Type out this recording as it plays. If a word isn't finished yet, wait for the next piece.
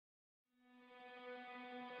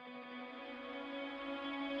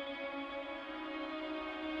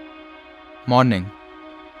Morning.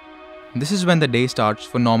 This is when the day starts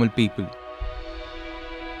for normal people.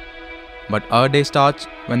 But our day starts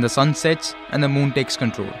when the sun sets and the moon takes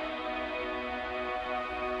control.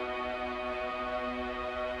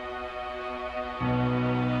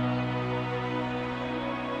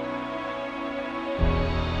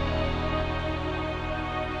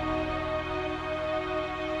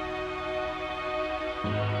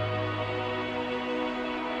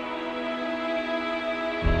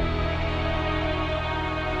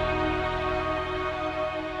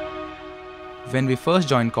 When we first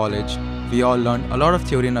joined college, we all learned a lot of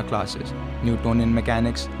theory in our classes, Newtonian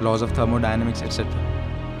mechanics, laws of thermodynamics, etc.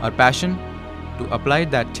 Our passion to apply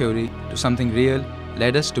that theory to something real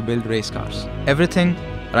led us to build race cars. Everything,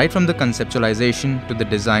 right from the conceptualization to the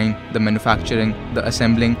design, the manufacturing, the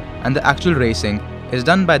assembling, and the actual racing, is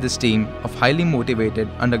done by this team of highly motivated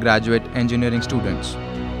undergraduate engineering students.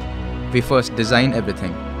 We first design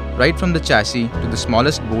everything, right from the chassis to the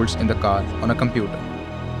smallest bolts in the car on a computer.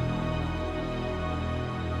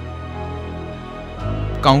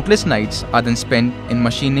 Countless nights are then spent in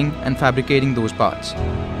machining and fabricating those parts.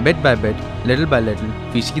 Bit by bit, little by little,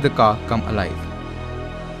 we see the car come alive.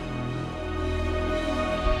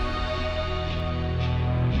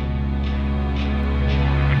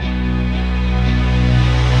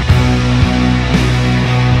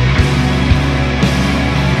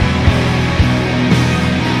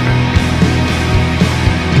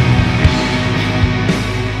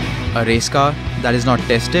 A race car that is not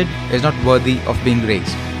tested is not worthy of being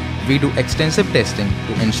raced. We do extensive testing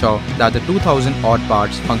to ensure that the 2000 odd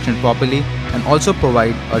parts function properly and also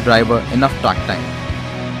provide a driver enough track time.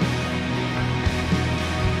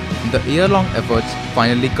 The year-long efforts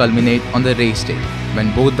finally culminate on the race day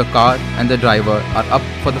when both the car and the driver are up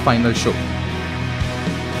for the final show.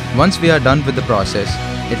 Once we are done with the process,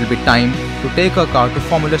 it will be time to take our car to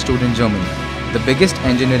Formula Student Germany, the biggest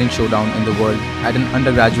engineering showdown in the world at an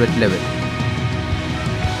undergraduate level.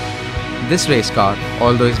 This race car,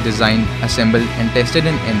 although is designed, assembled and tested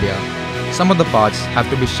in India, some of the parts have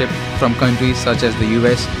to be shipped from countries such as the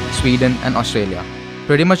US, Sweden and Australia,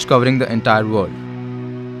 pretty much covering the entire world.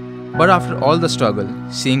 But after all the struggle,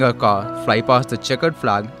 seeing our car fly past the checkered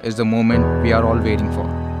flag is the moment we are all waiting for.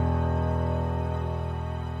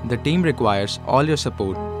 The team requires all your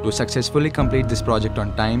support to successfully complete this project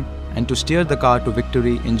on time and to steer the car to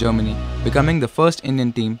victory in Germany, becoming the first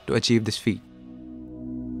Indian team to achieve this feat.